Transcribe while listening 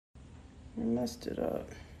I messed it up.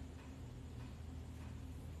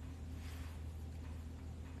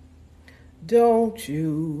 Don't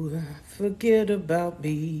you forget about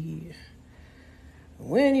me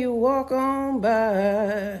when you walk on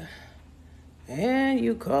by and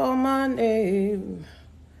you call my name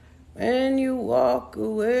when you walk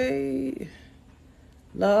away.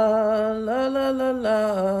 La la la la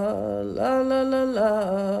la la la la la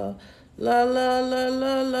la la la la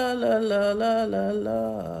la la la la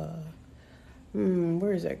la.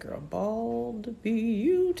 Where is that girl? Bald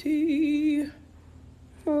beauty.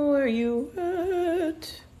 Where you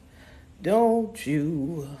at? Don't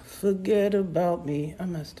you forget about me. I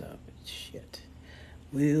messed up. Shit.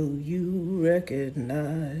 Will you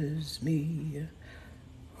recognize me?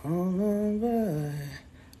 On by.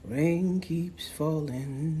 Rain keeps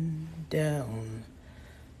falling down.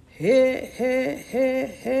 Hey, hey, hey,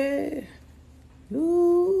 hey.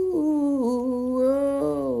 Ooh,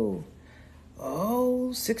 oh.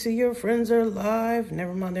 Oh, 6 of your friends are alive.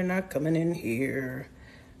 Never mind, they're not coming in here.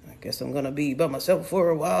 I guess I'm gonna be by myself for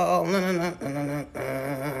a while. No, no, no, no, no,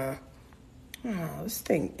 no. Oh, this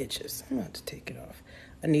thing itches. I'm gonna have to take it off.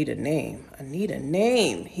 I need a name. I need a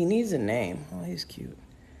name. He needs a name. Oh, he's cute.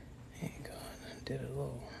 Hang on. Did a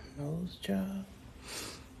little nose job.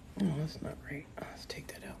 Oh, that's not right. Let's take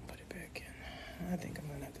that out and put it back in. I think I'm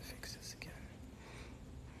gonna have to fix this again.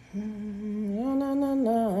 La la la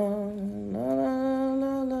la la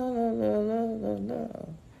la la la la la la.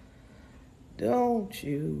 Don't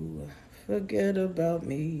you forget about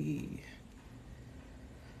me.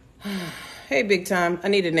 Hey, big time. I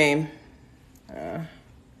need a name. Let's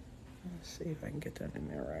see if I can get that in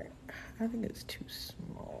there right. I think it's too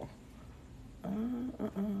small.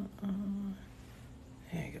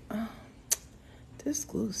 There you go. Oh, this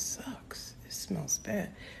glue sucks. It smells bad.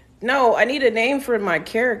 No, I need a name for my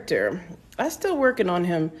character. I'm still working on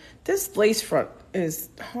him. This lace front is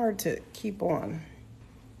hard to keep on.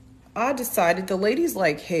 I decided the ladies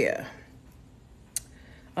like hair.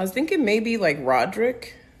 I was thinking maybe like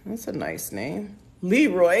Roderick. That's a nice name.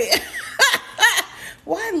 Leroy.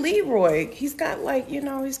 Why Leroy? He's got like, he's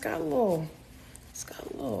got a little,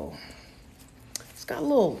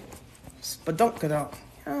 but don't get out.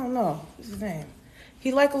 I don't know. What's his name?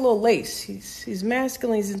 He like a little lace. He's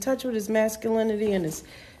masculine. He's in touch with his masculinity and his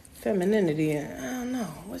femininity. And I don't know.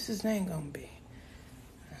 What's his name gonna be?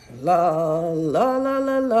 La la la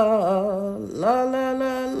la la la la la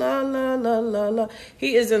la la la la la.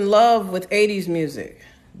 He is in love with 80s music.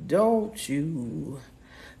 Don't you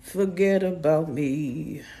forget about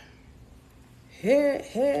me. Hey,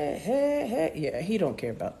 hey, hey, hey. Yeah, he don't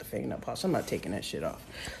care about the fingernail polish. I'm not taking that shit off.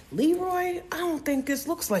 Leroy? I don't think this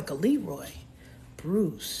looks like a Leroy.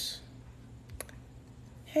 Bruce.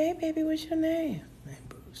 Hey, baby, what's your name? My name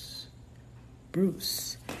Bruce.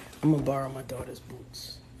 Bruce. I'm gonna borrow my daughter's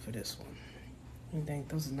boots for this one. You think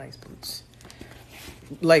those are nice boots?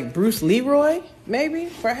 Like Bruce Leroy, maybe,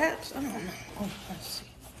 perhaps. I don't know. Oh, let's see.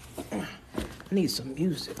 I need some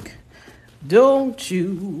music. Don't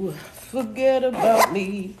you forget about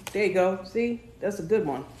me. There you go. See? That's a good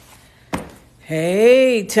one.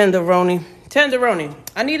 Hey, Tenderoni. Tenderoni,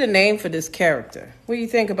 I need a name for this character. What do you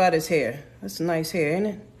think about his hair? That's some nice hair, ain't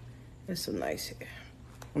it? That's some nice hair.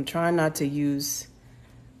 I'm trying not to use...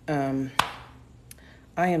 I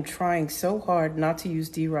am trying so hard not to use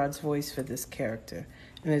D-Rod's voice for this character.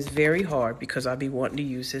 And it's very hard because I be wanting to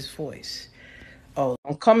use his voice. Oh,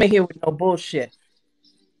 don't come in here with no bullshit.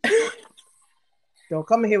 Don't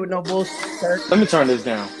come in here with no bullshit, sir. Let me turn this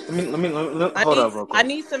down. Hold up real I quick.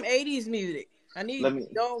 need some 80s music. Let me.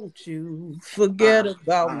 Don't you forget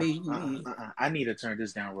about me. I need to turn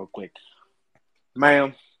this down real quick,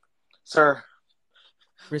 ma'am, sir.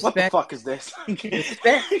 What the Respect. fuck is this?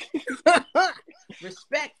 Respect.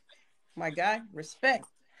 Respect, my guy. Respect.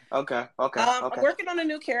 Okay. I'm working on a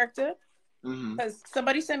new character Mm-hmm. because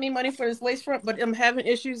somebody sent me money for this lace front, but I'm having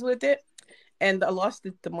issues with it, and I lost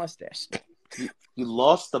the mustache. You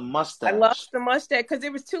lost the I mustache. lost the mustache because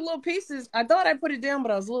there was two little pieces. I thought I put it down,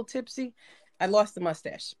 but I was a little tipsy. I lost the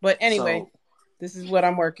mustache. But anyway, So, this is what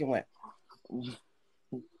I'm working with.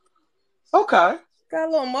 okay. Got a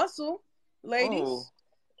little muscle, Oh, ladies.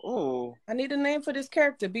 oh. I need a name for this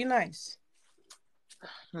character. Be nice.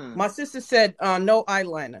 My sister said no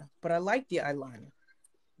eyeliner, but I like the eyeliner.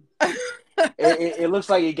 It looks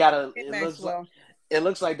like you got a. Hey, Maxwell. It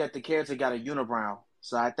looks like that the character got a unibrow.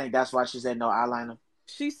 So I think that's why she said no eyeliner.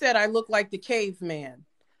 She said I look like the caveman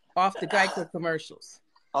off the Geico commercials.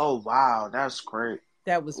 Oh wow, that's great.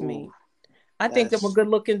 That was Ooh, me. I think I'm a that's good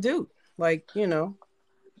looking dude. Like, a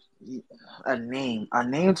name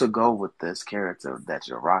to go with this character that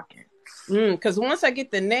you're rocking. because once I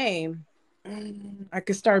get the name, I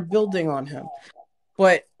could start building on him.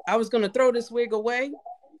 But I was gonna throw this wig away.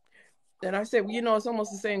 Then I said, well, it's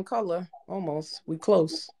almost the same color. Almost. We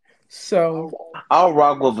close. So I'll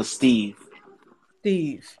rock with a Steve.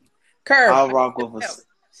 Steve. Curve. I'll rock with a. No,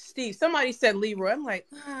 Steve. Somebody said Leroy. I'm like,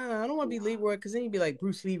 I don't want to be Leroy because then you'd be like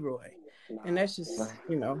Bruce Leroy. And that's just,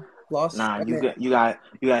 lost. Nah, I mean, you got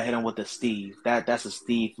to hit him with a Steve. That's a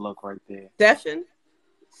Steve look right there. Stephen?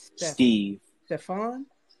 Steve. Stefan?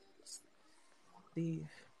 Steve.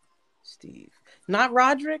 Not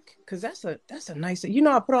Roderick, because that's a nice.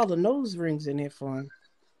 I put all the nose rings in here for him.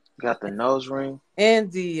 Got the nose ring. And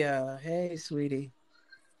the hey, sweetie.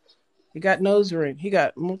 He got nose ring. He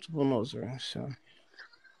got multiple nose rings. So.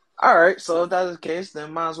 All right. So if that's the case,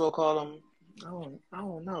 then might as well call him. I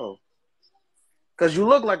don't know. Because you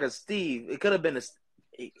look like a Steve. It could have been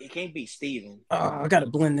it can't be Steven. Oh, I gotta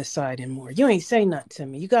blend this side in more. You ain't say nothing to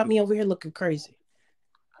me. You got me over here looking crazy.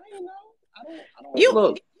 I don't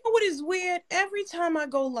look. You know what is weird? Every time I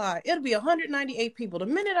go live, it'll be 198 people. The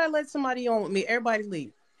minute I let somebody on with me, everybody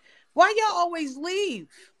leave. Why y'all always leave?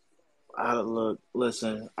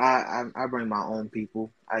 Listen. I bring my own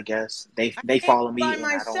people. I guess they follow me by and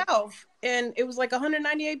myself, and it was like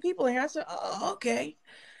 198 people in here. I said, "Oh, okay."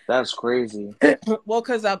 That's crazy. Well,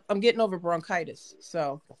 because I'm getting over bronchitis,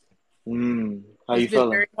 so How you it's been feeling?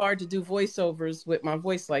 very hard to do voiceovers with my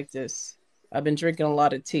voice like this. I've been drinking a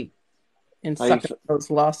lot of tea and sucking those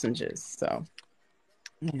lozenges. So,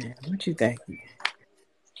 yeah, what you think?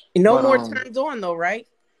 No more turns on though, right?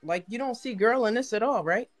 Like you don't see girl in this at all,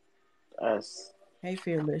 right? Yes. Hey,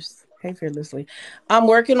 fearlessly. I'm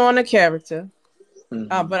working on a character,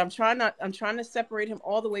 but I'm trying to separate him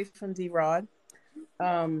all the way from D-Rod.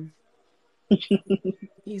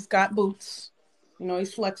 He's got boots.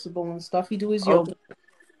 He's flexible and stuff. He do his yoga.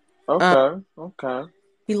 Okay.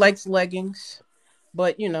 He likes leggings,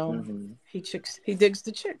 but he digs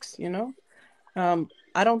the chicks.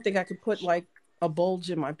 I don't think I could put like a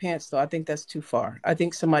bulge in my pants though. I think that's too far. I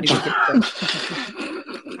think somebody would get that.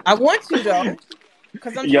 I want to though,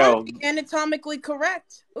 because I'm trying to be anatomically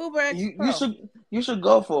correct. Uber X Pro. You should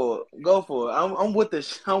go for it. Go for it. I'm with the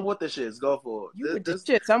shits. Go for it. You with the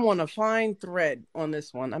shits. I'm on a fine thread on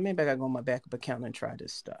this one. Maybe I gotta go on my backup account and try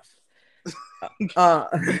this stuff.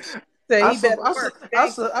 I support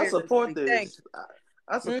this.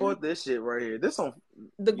 I support this shit right here. This on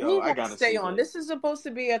the glue won't stay on. This is supposed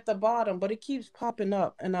to be at the bottom, but it keeps popping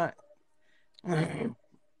up, and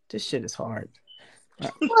this shit is hard.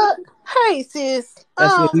 What? Hey, sis.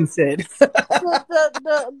 That's what he said.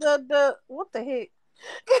 the what the heck?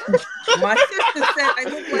 My sister said I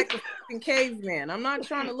look like a fucking caveman. I'm not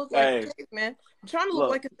trying to look like a caveman. I'm trying to look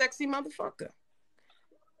like a sexy motherfucker.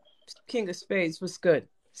 King of Spades was good.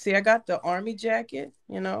 See, I got the army jacket.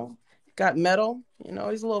 Got metal.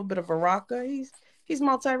 He's a little bit of a rocker. He's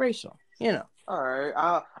multiracial. All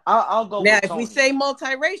right, I'll go. Now, with if Tony. we say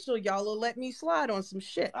multiracial, y'all will let me slide on some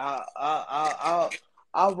shit.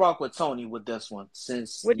 I'll rock with Tony with this one.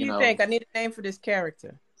 Since what do you think? I need a name for this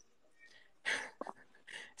character.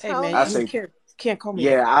 Hey man, can't call me.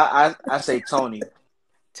 Yeah, I say Tony.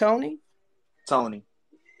 Tony.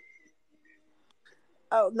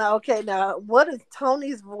 Oh no, okay. Now, what is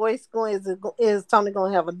Tony's voice going? Is Tony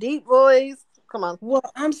going to have a deep voice? Come on. Well,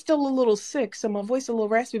 I'm still a little sick, so my voice is a little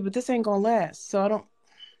raspy, but this ain't gonna last. So I don't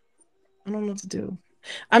know what to do.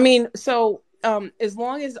 I mean, so as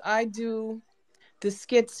long as I do the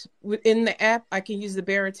skits within the app, I can use the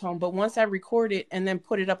baritone. But once I record it and then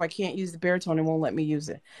put it up, I can't use the baritone. It won't let me use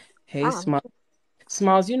it. Hey,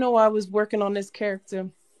 Smiles, I was working on this character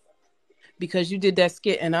because you did that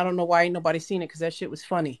skit, and I don't know why ain't nobody seen it because that shit was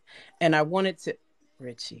funny, and I wanted to.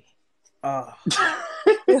 Ritchie, oh.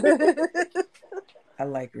 I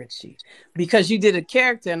like Ritchie because you did a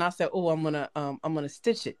character, and I said, "Oh, I'm gonna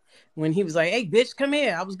stitch it." When he was like, "Hey, bitch, come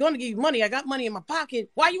here! I was going to give you money. I got money in my pocket.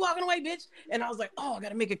 Why are you walking away, bitch?" And I was like, "Oh, I got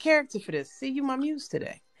to make a character for this." See, you my muse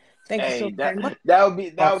today. Thank you so very much. That would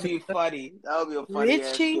be funny. That would be a funny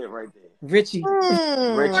ass shit right there. Ritchie.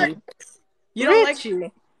 You don't like?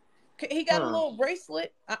 He got a little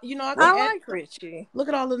bracelet. I like Ritchie. Look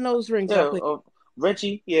at all the nose rings. I put.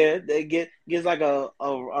 Richie, yeah, they gives like a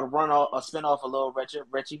run off, a spin off a little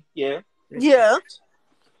Richie, yeah.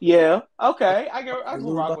 Okay, I can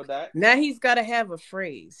rock with that. Now he's got to have a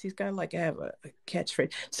phrase. He's got to have a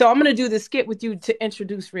catchphrase. So I'm gonna do the skit with you to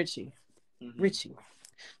introduce Ritchie. Ritchie.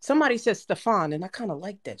 Somebody said Stefan, and I kind of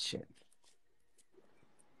like that shit.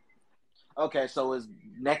 Okay, so it's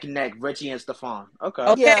neck and neck, Ritchie and Stefan. Okay.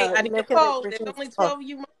 Okay, I need a poll. There's only 12 of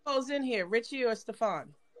you mofos in here. Ritchie or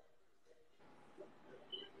Stefan?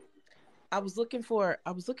 I was looking.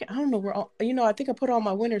 I don't know where. I think I put all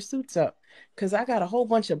my winter suits up because I got a whole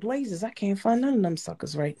bunch of blazers. I can't find none of them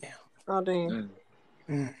suckers right now. Oh damn.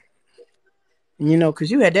 Mm. Because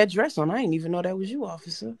you had that dress on. I didn't even know that was you,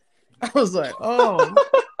 officer. I was like, oh,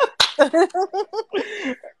 officer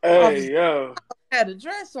Hey, yo. had a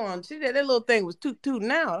dress on. She that little thing was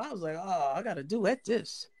tooting out. I was like, oh, I gotta do at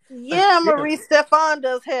this. Yeah, Marie Stefan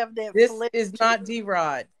does have that This flair is to not it.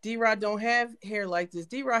 D-Rod. D-Rod don't have hair like this.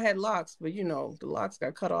 D-Rod had locks, but the locks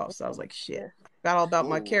got cut off. So I was like, shit. Got all about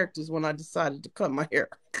my Ooh. characters when I decided to cut my hair.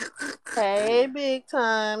 Hey, big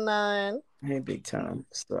time 9. Hey, big time.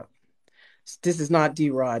 So this is not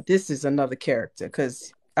D-Rod. This is another character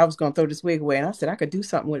because I was going to throw this wig away. And I said, I could do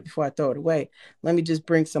something with it before I throw it away. Let me just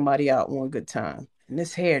bring somebody out one good time. And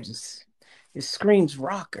this hair it screams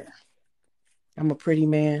rocker. I'm a pretty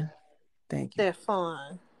man. Thank you.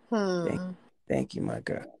 Stefan. Thank you, my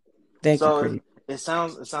girl. Thank you, So pretty. it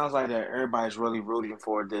sounds like that everybody's really rooting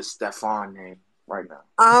for this Stefan name right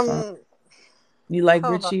now. You like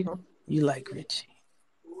Hold Ritchie? on. You like Ritchie.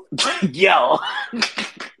 Yo.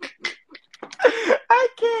 I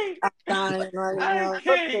can't. I'm dying right now. I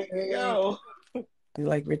can't. Yo. You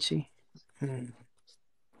like Ritchie?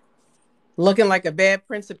 Looking like a bad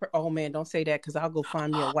Prince. Oh, man, don't say that because I'll go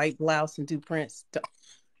find me a white blouse and do Prince.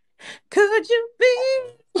 Could you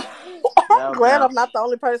be? I'm glad I'm not the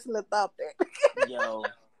only person that thought that. Yo,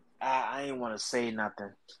 I ain't want to say nothing.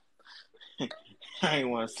 I ain't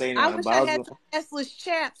want to say nothing. I wish I had some assless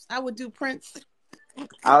chaps. I would do Prince.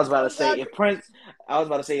 I was about to say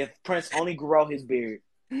if Prince only grew out his beard.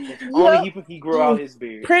 If only he grew out his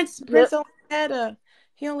beard. Prince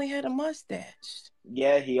only had a mustache.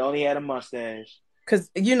 Yeah, he only had a mustache. Cause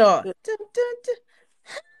baby,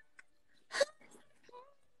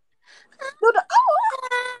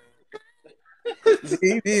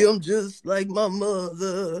 I'm just like my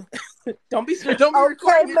mother. Don't be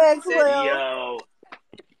recording. Maxwell.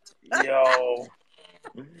 Yo.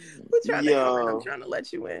 I'm trying to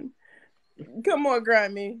let you in. Come on,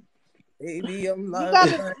 Grammy. Baby, I'm you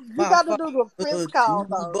gotta do the Prince call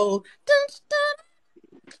though.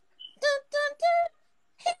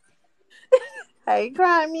 Hey,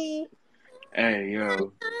 Grammy. Hey,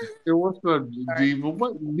 yo. Hey, what's up, Diva?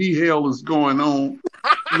 What the hell is going on?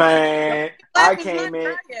 Man, I came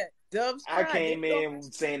in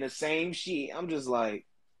saying the same shit. I'm just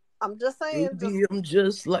saying. Baby, I'm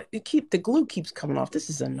just like the glue keeps coming off. This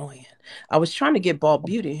is annoying. I was trying to get Bald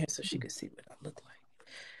Beauty in here so she could see what I look like.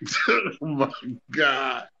 Oh my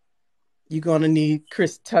God. You're gonna need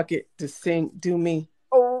Chris Tuckett to do me.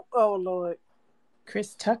 Oh Lord.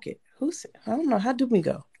 Chris Tuckett. Who's it? I don't know. How do we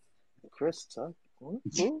go? Chris Tucker? Who?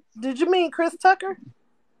 Did you mean Chris Tucker?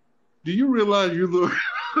 Do you realize you look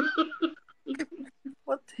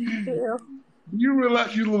what the hell? Do you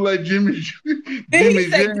realize you look like Jimmy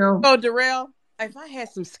Jam? Oh, Darrell, if I had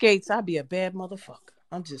some skates, I'd be a bad motherfucker.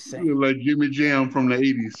 I'm just saying. You look like Jimmy Jam from the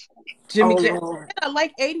 80s. Jimmy Jam. I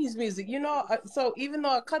like 80s music, so even though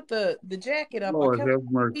I cut the jacket up, Lord have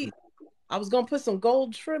mercy. I was gonna put some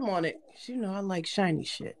gold trim on it. I like shiny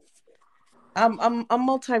shit. I'm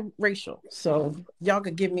multiracial, so y'all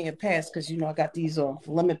could give me a pass because I got these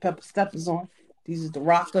lemon pepper steppers on. These are the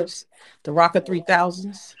Rockers, the Rocker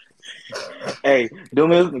 3000s. Hey, do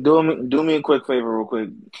me a quick favor, real quick.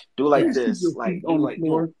 Do like this, like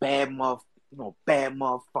bad motherfucker.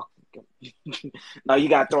 No, you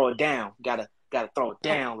gotta throw it down. Gotta throw it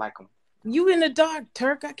down like him. You in the dark,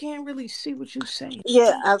 Turk. I can't really see what you're saying.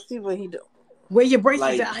 Yeah, I see what he do. Where your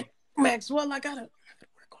braces at, Maxwell? I gotta work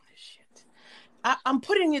on this shit. I'm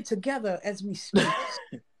putting it together as we speak.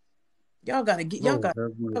 Y'all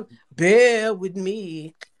gotta bear with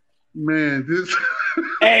me. Man, this.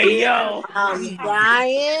 Hey, yo. I'm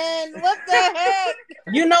dying. What the heck?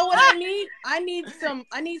 You know what I need? I need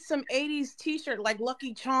some 80s t-shirt, like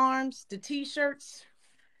Lucky Charms, the t-shirts.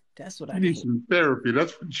 That's what I need. You need some therapy.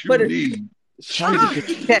 That's what you need. Trying to get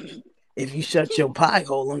a check. If you shut your pie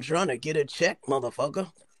hole, I'm trying to get a check, motherfucker.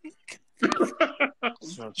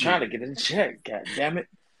 I'm trying to get a check. God damn it.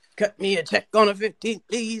 Cut me a check on a 15,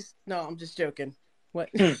 please. No, I'm just joking. What?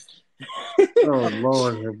 Oh,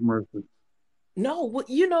 Lord have mercy. No,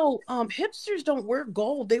 hipsters don't wear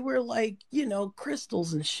gold. They wear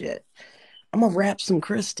crystals and shit. I'm gonna wrap some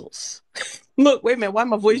crystals. Look, wait a minute. Why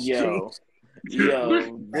my voice changed?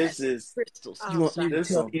 Yo, this is crystals. You want me to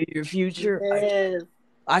tell you your future? Yes.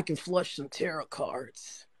 I can flush some tarot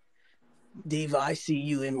cards. Diva, I see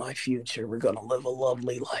you in my future. We're gonna live a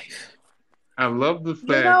lovely life. I love the fact.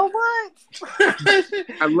 You know what?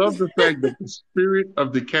 I love the fact that the spirit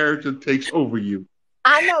of the character takes over you.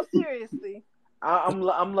 I know, seriously. I'm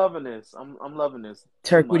loving this. I'm loving this too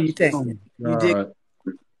Turk, what do you much. think? This You dig?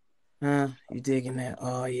 You digging that?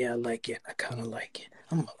 Oh yeah, I like it. I kind of like it.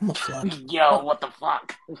 I'm a fly. yo, what the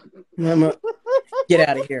fuck? Get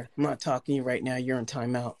out of here. I'm not talking to you right now. You're in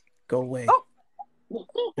timeout. Go away.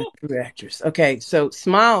 Actors. Okay, so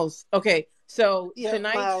Smiles. Okay, so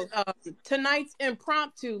tonight's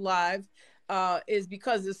impromptu live is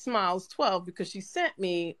because of Smiles 12 because she sent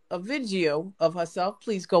me a video of herself.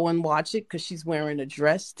 Please go and watch it because she's wearing a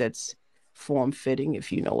dress that's form fitting,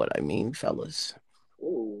 if you know what I mean, fellas.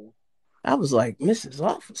 Ooh. I was like, Mrs.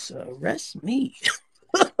 Officer, arrest me.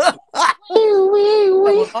 Let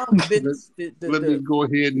me go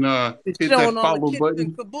ahead and hit showing that all the follow kits and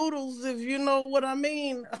button. caboodles, if you know what I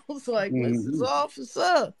mean. I was like, Mrs.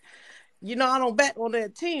 Officer, I don't bet on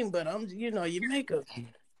that team, but you make a.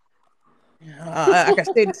 I can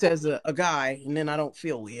say this as a guy, and then I don't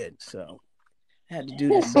feel weird, so I had to do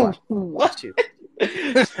this. So I What? you.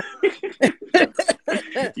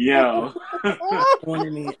 Yo. I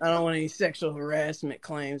don't want any sexual harassment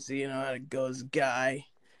claims. How it goes, guy.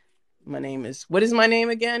 My name is. What is my name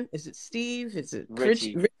again? Is it Steve? Is it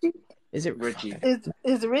Ritchie? Is it Ritchie? Is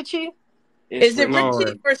it Ritchie? Is it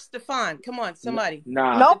Ritchie or Stefan? Come on, somebody.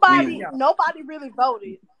 Nah. Nobody really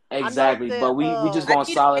voted. Exactly, but we just gonna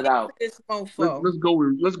solid out. Let's go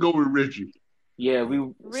with Ritchie. Yeah,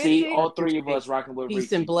 we see all three of us rocking with Peace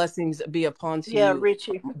Ritchie. and blessings be upon you. Yeah,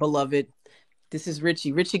 Ritchie, beloved. This is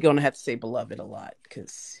Ritchie. Ritchie gonna have to say beloved a lot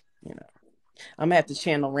because I'm gonna have to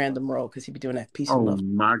channel Random Roll because he be doing that peace and love. Oh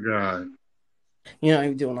my God. He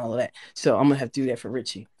be doing all of that. So I'm gonna have to do that for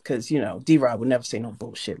Ritchie because D-Rod would never say no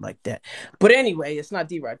bullshit like that. But anyway, it's not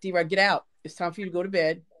D-Rod. D-Rod, get out. It's time for you to go to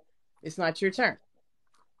bed. It's not your turn.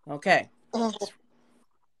 Okay.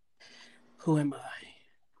 Who am I?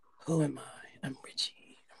 I'm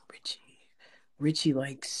Ritchie. Ritchie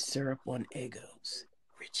likes syrup on Eggos.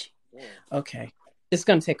 Ritchie. Okay. It's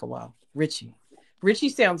gonna take a while. Ritchie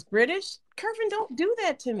sounds British. Curvin, don't do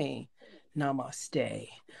that to me. Namaste.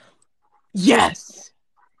 Yes.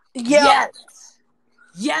 Namaste.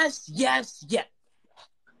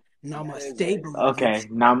 Okay.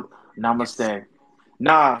 Namaste.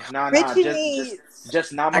 Nah.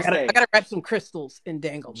 Just namaste. I gotta grab some crystals and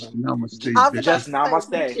dangle them. Namaste. Just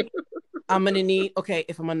namaste. I'm gonna need. Okay,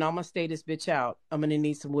 if I'm gonna namaste this bitch out, I'm gonna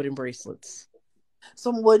need some wooden bracelets.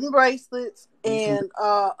 And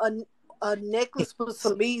a necklace with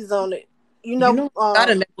some beads on it. Got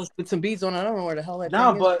a necklace with some beads on it. I don't know where the hell that thing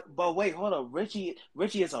is. but wait, hold up. Ritchie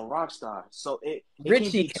is a rock star, so it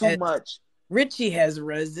can't be too much. Ritchie has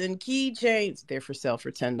resin keychains. They're for sale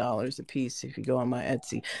for $10 a piece if you go on my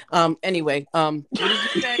Etsy. Anyway, what did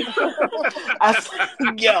you say?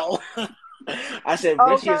 I said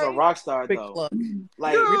Ritchie is a rock star though. Look.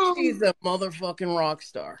 Like Ritchie's a motherfucking rock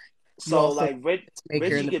star. So like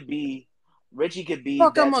Ritchie could be that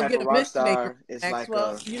type of rock star. It's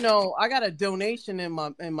Maxwell. like I got a donation in my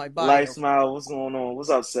bio. Light Smile, what's going on? What's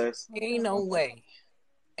up, sis? Ain't no way.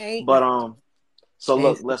 So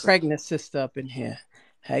look, listen. Pregnant sister up in here.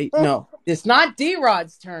 Hey, no, it's not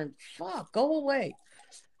D-Rod's turn. Fuck, go away.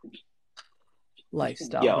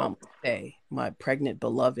 Lifestyle Namaste, my pregnant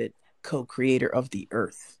beloved co-creator of the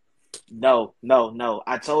earth. No.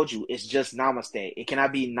 I told you it's just namaste. It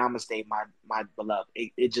cannot be namaste, my beloved.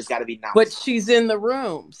 It just got to be namaste. But she's in the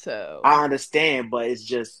room, so I understand. But it's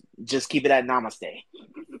just keep it at namaste.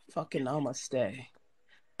 Fucking namaste.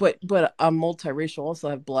 But I'm multiracial. Also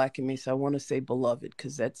have black in me, so I want to say beloved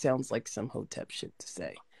because that sounds like some hotep shit to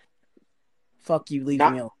say. Fuck you, leave me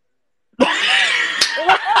alone.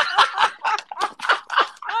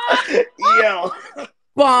 Yo,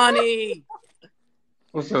 Bonnie.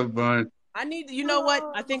 What's up, Bonnie? I need to, you know what?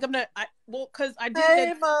 I think I'm not. Because I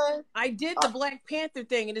did I did the Black Panther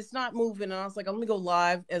thing and it's not moving. And I was like, I'm gonna go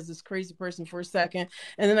live as this crazy person for a second,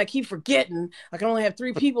 and then I keep forgetting I can only have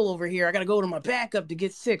 3 people over here. I gotta go to my backup to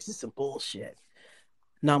get 6. It's some bullshit.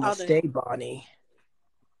 Namaste, Bonnie.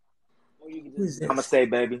 Who's this? Namaste,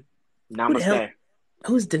 baby. Namaste.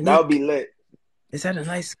 Who's Danique? That would be lit. Is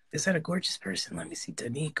that a gorgeous person? Let me see.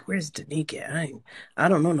 Danique. Where's Danique at? I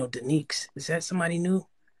don't know no Daniques. Is that somebody new?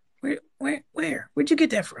 Where'd you get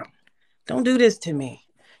that from? Don't do this to me.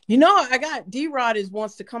 I got D-Rod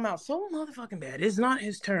wants to come out so motherfucking bad. It's not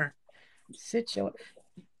his turn.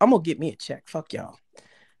 I'm gonna get me a check. Fuck y'all.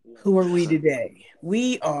 Who are we today?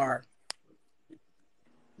 We're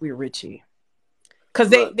Ritchie. Because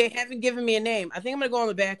they haven't given me a name. I think I'm gonna go on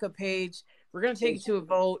the backup page. We're going to take it to a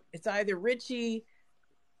vote. It's either Ritchie,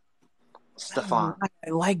 Stefan. I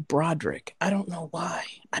like Broderick. I don't know why.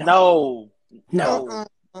 No,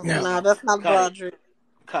 that's not Broderick.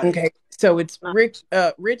 Okay, so it's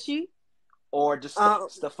Ritchie, or just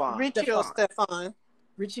Stefan? Richie or Stefan?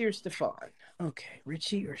 Ritchie or Stefan? Okay,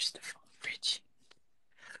 Ritchie or Stefan? Ritchie.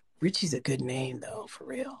 Richie's a good name though, for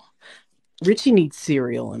real. Ritchie needs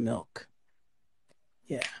cereal and milk.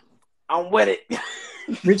 Yeah. I'm with it.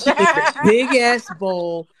 Richie needs a big ass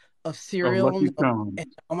bowl of cereal Lucky and milk Charms.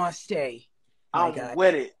 and namaste. My I'm God.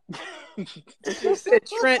 with it. You said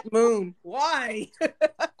Trent Moon. Why?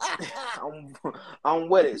 I'm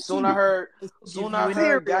with it. Soon I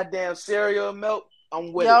heard goddamn cereal milk.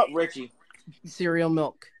 I'm with it, Richie. Cereal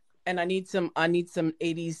milk. And I need some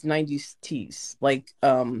 80s, 90s teas. Like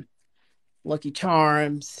Lucky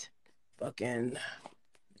Charms, fucking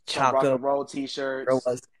Some rock Choco. and roll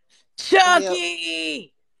t-shirts.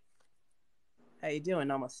 Chucky! Yep. How you doing?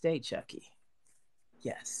 Namaste, Chucky.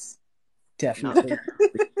 Yes. Definitely.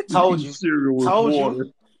 Told you.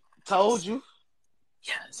 Told you.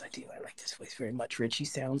 Yes, I do. I like this voice very much. Richie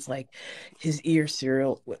sounds like his ear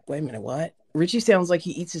cereal. Wait a minute, what? Richie sounds like he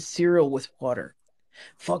eats his cereal with water.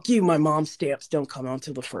 Fuck you, my mom's stamps don't come out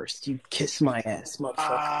until the 1st. You kiss my ass,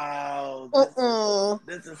 motherfucker. Oh,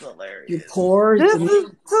 this is hilarious. You pour this is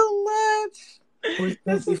too much.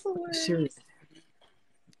 This is hilarious.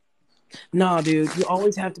 Nah, dude, you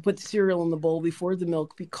always have to put the cereal in the bowl before the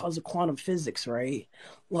milk because of quantum physics, right?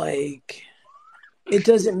 Like, it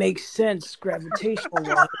doesn't make sense gravitational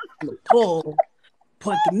wise to pull,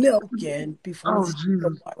 put the milk in before the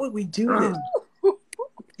cereal. Why would we do this?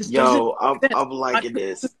 Yo, I'm liking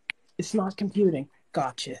this. It's not computing.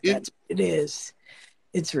 Gotcha. That's what it is.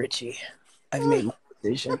 It's Ritchie. I've made my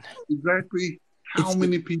decision. Exactly how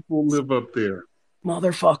many people live up there?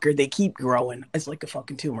 Motherfucker, they keep growing. It's like a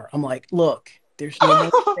fucking tumor. I'm like, look, there's no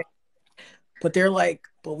more space. But they're like,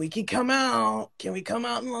 but we can come out. Can we come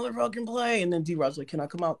out and motherfucking play? And then D-Rod's like, can I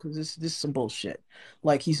come out? Because this is some bullshit.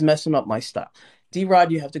 Like, he's messing up my style.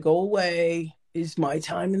 D-Rod, you have to go away. It's my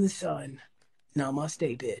time in the sun.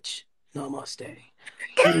 Namaste, bitch. Namaste.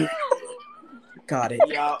 Got it.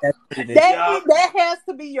 Yeah. That has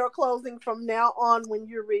to be your closing from now on when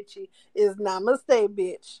you're Richie. Is namaste,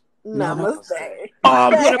 bitch. Namaste.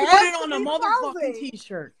 Put it on a motherfucking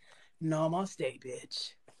t-shirt. Namaste,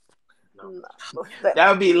 bitch. That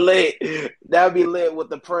would be lit. That would be lit with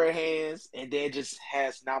the prayer hands and then just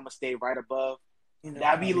has namaste right above.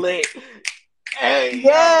 That'd be lit. Hey.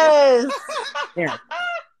 Yes. Here.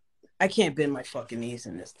 I can't bend my fucking knees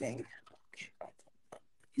in this thing.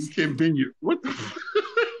 You can't bend your what the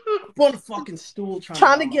I'm on a fucking stool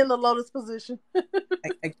trying to get in the lotus position.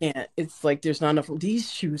 I can't. It's like there's not enough.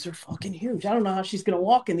 These shoes are fucking huge. I don't know how she's gonna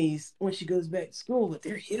walk in these when she goes back to school, but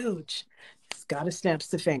they're huge. Scott snaps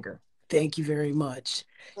the finger. Thank you very much.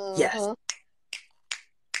 Yes.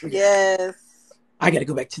 Yes. I gotta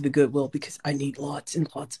go back to the Goodwill because I need lots and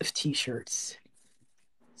lots of t-shirts.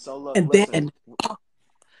 So look, and then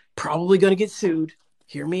probably gonna get sued.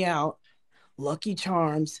 Hear me out. Lucky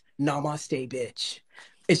Charms, namaste, bitch.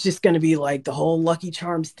 It's just going to be like the whole Lucky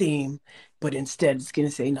Charms theme, but instead it's going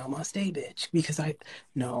to say namaste, bitch. Because I ain't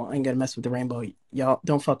going to mess with the rainbow. Y'all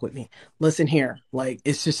don't fuck with me. Listen here. Like,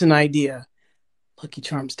 it's just an idea. Lucky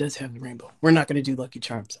Charms does have the rainbow. We're not going to do Lucky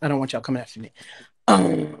Charms. I don't want y'all coming after me.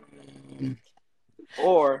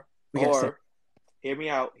 Or, hear me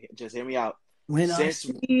out. Just hear me out. When I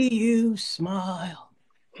see you smile,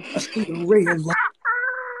 I see a ray of light.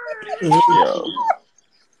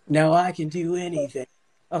 Now I can do anything.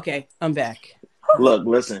 Okay, I'm back. Look,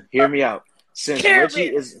 listen, hear me out. Since Care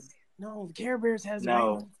Ritchie Bears. is No, the Care Bears has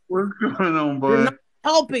no. What's going on, bud? You're not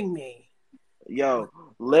helping me. Yo,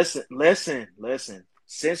 listen.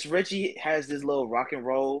 Since Ritchie has this little rock and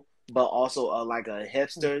roll, but also like a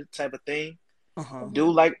hipster type of thing, do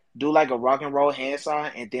like a rock and roll hand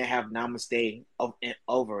sign and then have namaste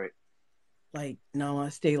over it. Like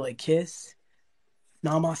namaste, like kiss.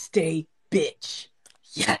 Namaste, bitch.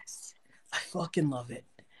 Yes. I fucking love it.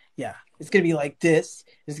 Yeah. It's going to be like this.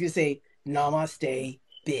 It's going to say namaste,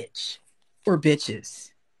 bitch. Or bitches.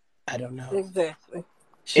 I don't know. Exactly.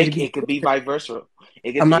 It could be vice versa.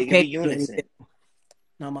 It could be unison.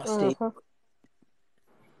 Namaste.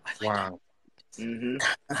 Wow. Mm-hmm.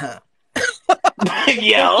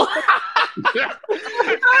 Yo.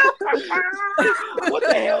 What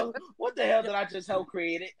the hell did I just help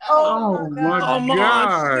create it? Oh my God.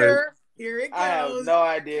 Monster. Here it goes. I have no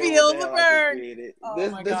idea. Feel the burn. Oh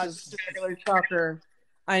my God, this is regular Tucker.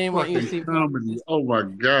 I didn't want you to see comedy. Oh my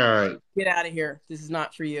God. Get out of here. This is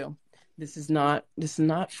not for you. This is not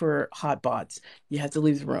for hot bots. You have to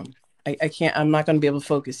leave the room. I can't. I'm not going to be able to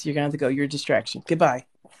focus. You're going to have to go. You're a distraction. Goodbye.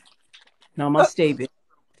 Namaste, bitch.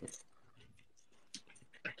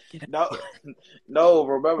 No,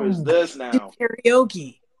 remember it's this now.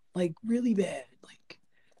 Karaoke, like really bad. Like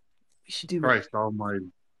we You should do Christ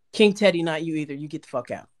Almighty. King Teddy, not you either. You get the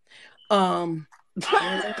fuck out. When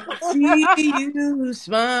I see you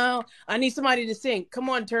smile. I need somebody to sing. Come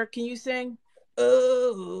on, Turk. Can you sing?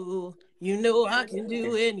 Oh, you know I can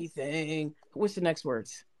do anything. What's the next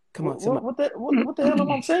words? Come on, somebody. What the hell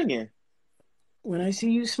am I singing? When I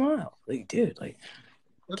see you smile, like, dude, like,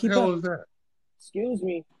 What the keep hell up. is that? Excuse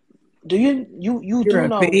me. Do you You're do a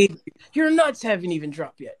know, baby. Your nuts haven't even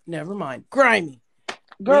dropped yet. Never mind. Grimy.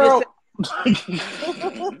 girl?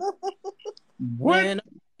 What? When I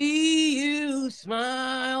see you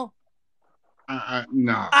smile,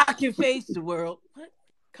 Nah. I can face the world. What?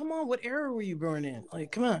 Come on, what era were you born in?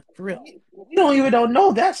 Like, come on, for real. You don't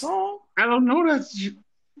know that song. I don't know that.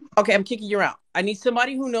 Okay, I'm kicking you out. I need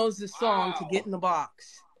somebody who knows this song to get in the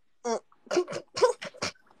box.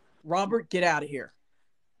 Robert, get out of here.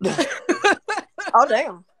 Oh,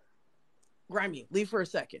 damn. Grimy, leave for a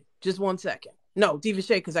second. Just 1 second. No, Diva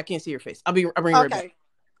Shay, because I can't see your face. I'll bring you right back.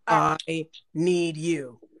 I need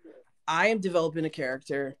you. I am developing a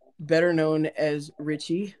character better known as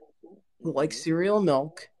Ritchie, who likes cereal and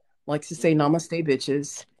milk, likes to say namaste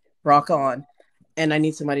bitches, rock on, and I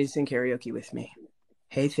need somebody to sing karaoke with me.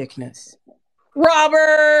 Hey, thickness.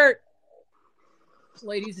 Robert!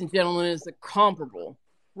 Ladies and gentlemen, is the comparable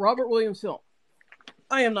Robert Williams film.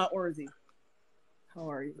 I am not worthy.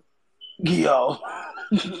 How are you? Yo.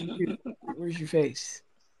 Where's your face?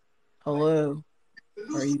 Hello?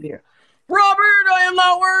 Are you there? Robert, I am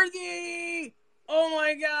not worthy! Oh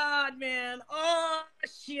my god, man. Oh,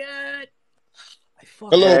 shit.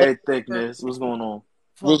 Hello. Hey, thickness. What's going on?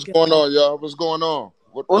 What's going on, y'all? What's going on?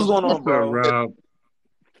 What's going on, bro? Rob?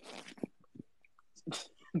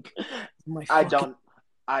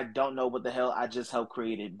 I don't know what the hell I just helped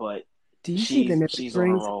created, but do you see the she's on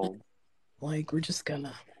a roll. Like, we're just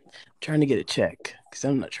trying to get a check because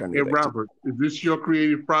I'm not trying to. Hey, Robert, is this your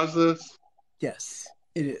creative process? Yes,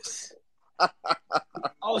 it is.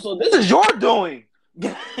 Oh, so this is your doing.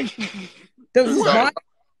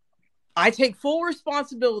 I take full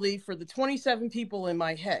responsibility for the 27 people in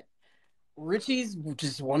my head. Ritchie's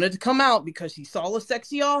just wanted to come out because he saw a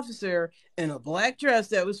sexy officer in a black dress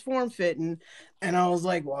that was form-fitting, and I was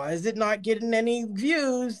like, why is it not getting any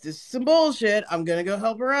views? This is some bullshit. I'm gonna go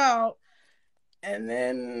help her out. And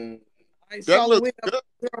then I saw the way up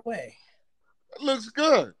her way. That looks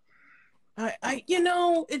good.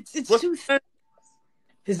 It's too thin.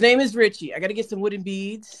 His name is Ritchie. I gotta get some wooden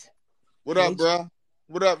beads. What up, bro?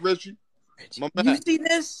 What up, Ritchie? You see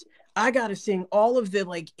this? I gotta sing all of the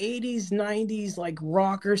like 80s, 90s like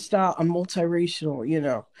rocker style. I'm multiracial, you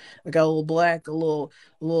know. I got a little black, a little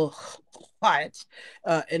white,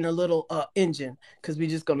 and a little Indian, because we're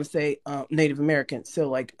just gonna say Native American. So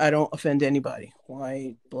like I don't offend anybody.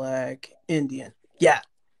 White, black, Indian. Yeah.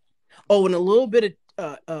 Oh, and a little bit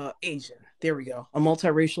of Asian. There we go. I'm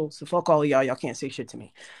multiracial, so fuck all of y'all. Y'all can't say shit to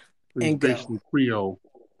me. It's and basically go. Creole.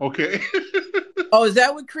 Okay. Oh, is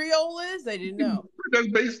that what Creole is? I didn't know. That's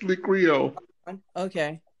basically Creole.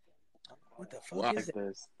 Okay. What the fuck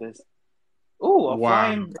is this? Ooh, a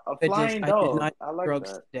flying dog. I like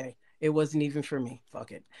drugs that. Today. It wasn't even for me.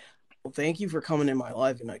 Fuck it. Well, thank you for coming in my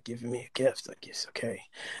life and not giving me a gift. I guess okay.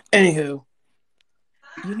 Anywho,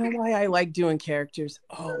 you know why I like doing characters?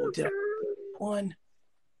 Oh, did I one?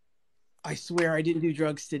 I swear I didn't do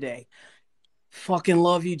drugs today. Fucking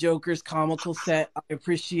love you, Joker's comical set. I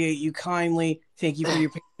appreciate you kindly. Thank you for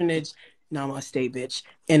your patronage. Namaste, bitch.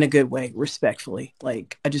 In a good way, respectfully.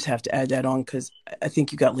 Like, I just have to add that on because I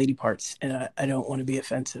think you got lady parts and I don't want to be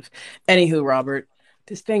offensive. Anywho, Robert,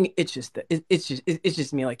 this thing, it's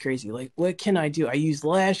just me like crazy. Like, what can I do? I use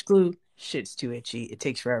lash glue. Shit's too itchy. It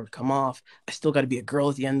takes forever to come off. I still got to be a girl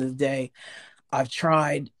at the end of the day. I've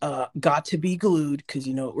tried got to be glued because,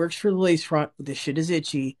 you know, it works for the lace front. This shit is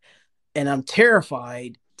itchy. And I'm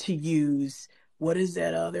terrified to use, what is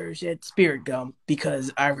that other shit? Spirit gum.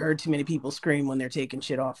 Because I've heard too many people scream when they're taking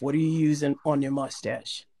shit off. What are you using on your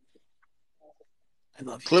mustache? I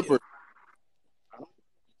love you. Clippers.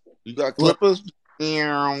 You got clippers?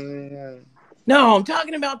 No, I'm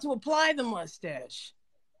talking about to apply the mustache.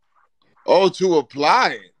 Oh, to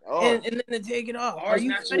apply it. Oh. And then to take it off. Are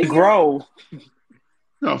you grow?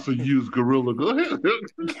 No, so use Gorilla. Go ahead.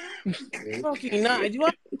 Fucking not.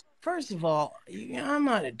 First of all, I'm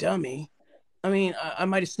not a dummy. I mean, I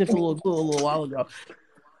might have sniffed a little glue a little while ago.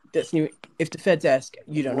 That's new. If the feds ask,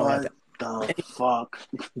 you don't know about that. What the fuck?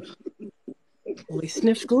 Well, they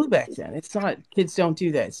sniffed glue back then. It's not. Kids don't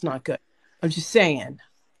do that. It's not good. I'm just saying.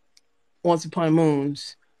 Once upon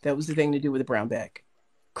moons, that was the thing to do with a brown bag.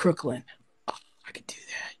 Crooklyn. Oh, I could do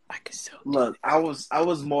that. I could so. Look, I was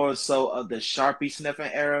more so of the Sharpie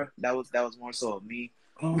sniffing era. That was more so of me.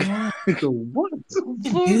 Oh, wow. So what?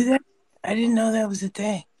 Did you do that? I didn't know that was a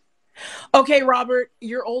thing. Okay, Robert,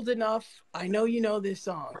 you're old enough. I know you know this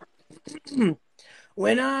song.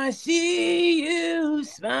 When I see you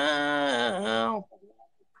smile,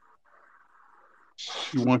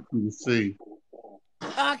 She wants you to see.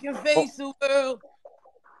 I can face the world.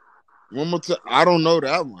 One more time. I don't know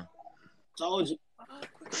that one. Told you.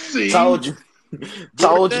 See? Told you. Do it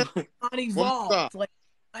Told again. you. Not One more evolved. time. Like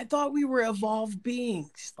I thought we were evolved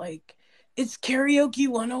beings. Like it's karaoke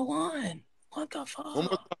 101. What the One more fuck?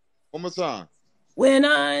 time. One more time. When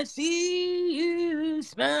I see you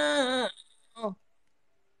smile,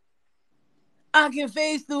 I can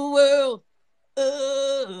face the world.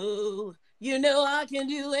 Oh, you know I can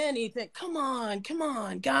do anything. Come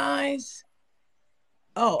on, guys.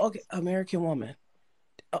 Oh, okay. American Woman.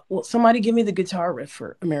 Well, somebody give me the guitar riff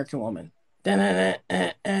for American Woman.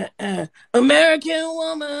 American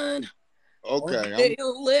Woman. Okay. Way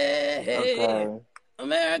away. Okay.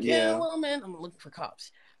 American Yeah. Woman. I'm looking for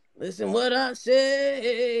cops. Listen what I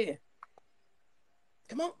say.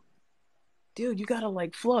 Come on. Dude, you gotta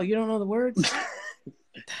like flow. You don't know the words?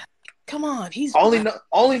 Come on, he's Only black.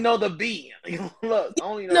 know the beat. Look,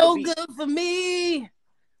 only know the No beat. good for me.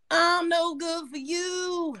 I'm no good for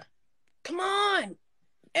you. Come on.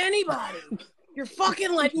 Anybody. You're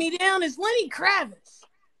fucking letting me down. It's Lenny Kravitz.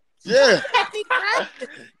 Yeah. Lenny Kravitz.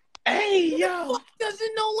 Hey, Who the yo. fuck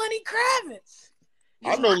doesn't know Lenny Kravitz?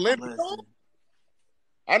 I know Lenny. Listen.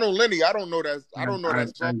 I know Lenny. I don't know that. I don't know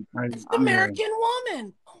that song. It's American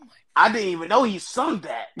Woman. Oh my. I didn't even know he sung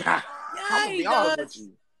that. I'm Yeah, gonna he be honest does. with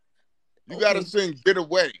you. You gotta sing "Get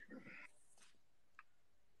Away."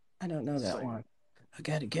 I don't know that Sing. one. I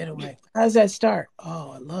gotta get away. How does that start?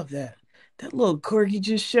 Oh, I love that. That little corgi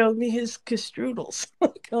just showed me his strudels. I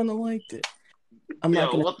kind of liked it. I'm not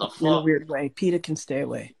Yo, gonna what the in a fuck? weird way. PETA can stay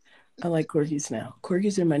away. I like corgis now.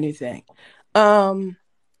 Corgis are my new thing.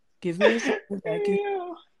 Give me a second.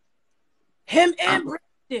 Yeah. Him and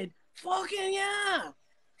Brandon. Fucking yeah.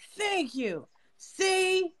 Thank you.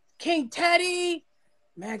 See, King Teddy,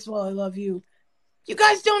 Maxwell, I love you. You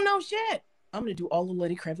guys don't know shit. I'm gonna do all the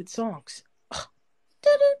Lenny Kravitz songs.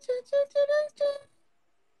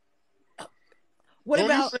 What Don't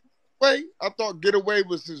you about? sing "Get Away"? I thought "Get Away"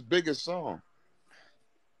 was his biggest song.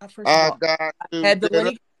 First of I all, got I to had the get Lenny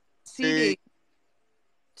away. CD.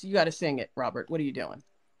 So you got to sing it, Robert. What are you doing?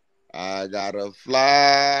 I gotta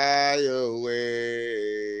fly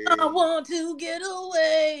away. I want to get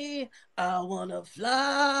away. I want to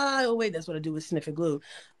fly away. That's what I do with sniffing glue.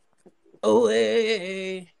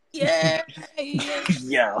 Away. Yeah. Yeah.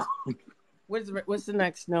 Yo. What's the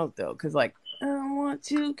next note though? Because like I want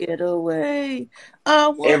to get away. I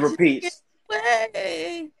It want to get repeats.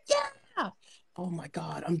 away. Yeah. Oh my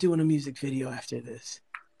God, I'm doing a music video after this.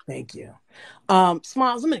 Thank you.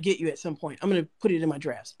 Smiles, I'm gonna get you at some point. I'm gonna put it in my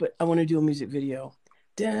drafts, but I want to do a music video.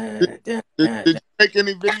 Did you make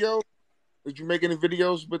any videos? Did you make any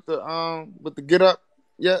videos with the Get Up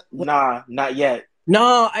yet? Nah, not yet.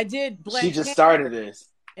 No, I did She blank just canvas started this.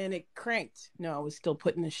 and it cranked. No, I was still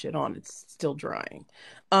putting this shit on. It's still drying.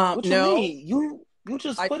 What you No, mean? You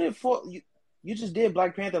just put it for you. You just did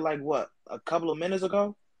Black Panther like what? A couple of minutes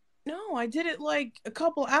ago? no, I did it like a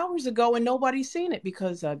couple hours ago and nobody's seen it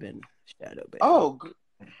because I've been shadow banned. Oh,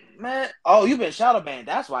 man. Oh, you been shadow banned.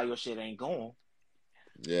 That's why your shit ain't going.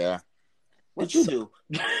 Yeah. What you do?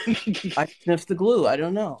 I sniffed the glue. I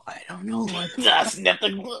don't know. I sniffed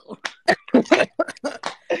the glue.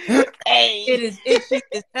 Hey. It is itchy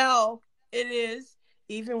as hell. It is.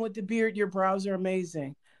 Even with the beard, your brows are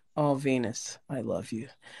amazing. Oh, Venus, I love you.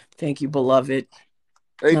 Thank you, beloved.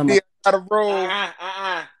 Hey, I'm D, I gotta roll.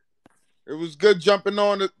 Uh-uh. It was good jumping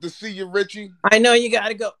on to see you, Ritchie. I know you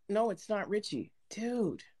gotta go. No, it's not Ritchie.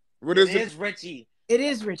 Dude. What It is it? is Ritchie. It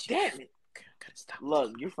is Ritchie. Damn it. Okay, I gotta stop.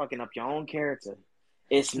 Look, you're fucking up your own character.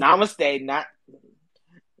 It's namaste, not.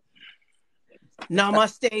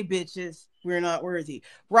 Namaste, bitches. We're not worthy.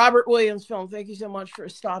 Robert Williams Film, thank you so much for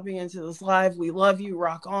stopping into this live. We love you.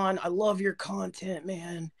 Rock on. I love your content,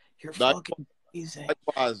 man. You're fucking amazing.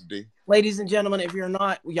 Likewise, D. Ladies and gentlemen, if you're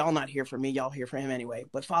not, y'all not here for me. Y'all here for him anyway.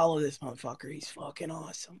 But follow this motherfucker. He's fucking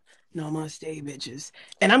awesome. Namaste, bitches.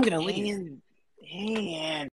 And I'm going to leave. And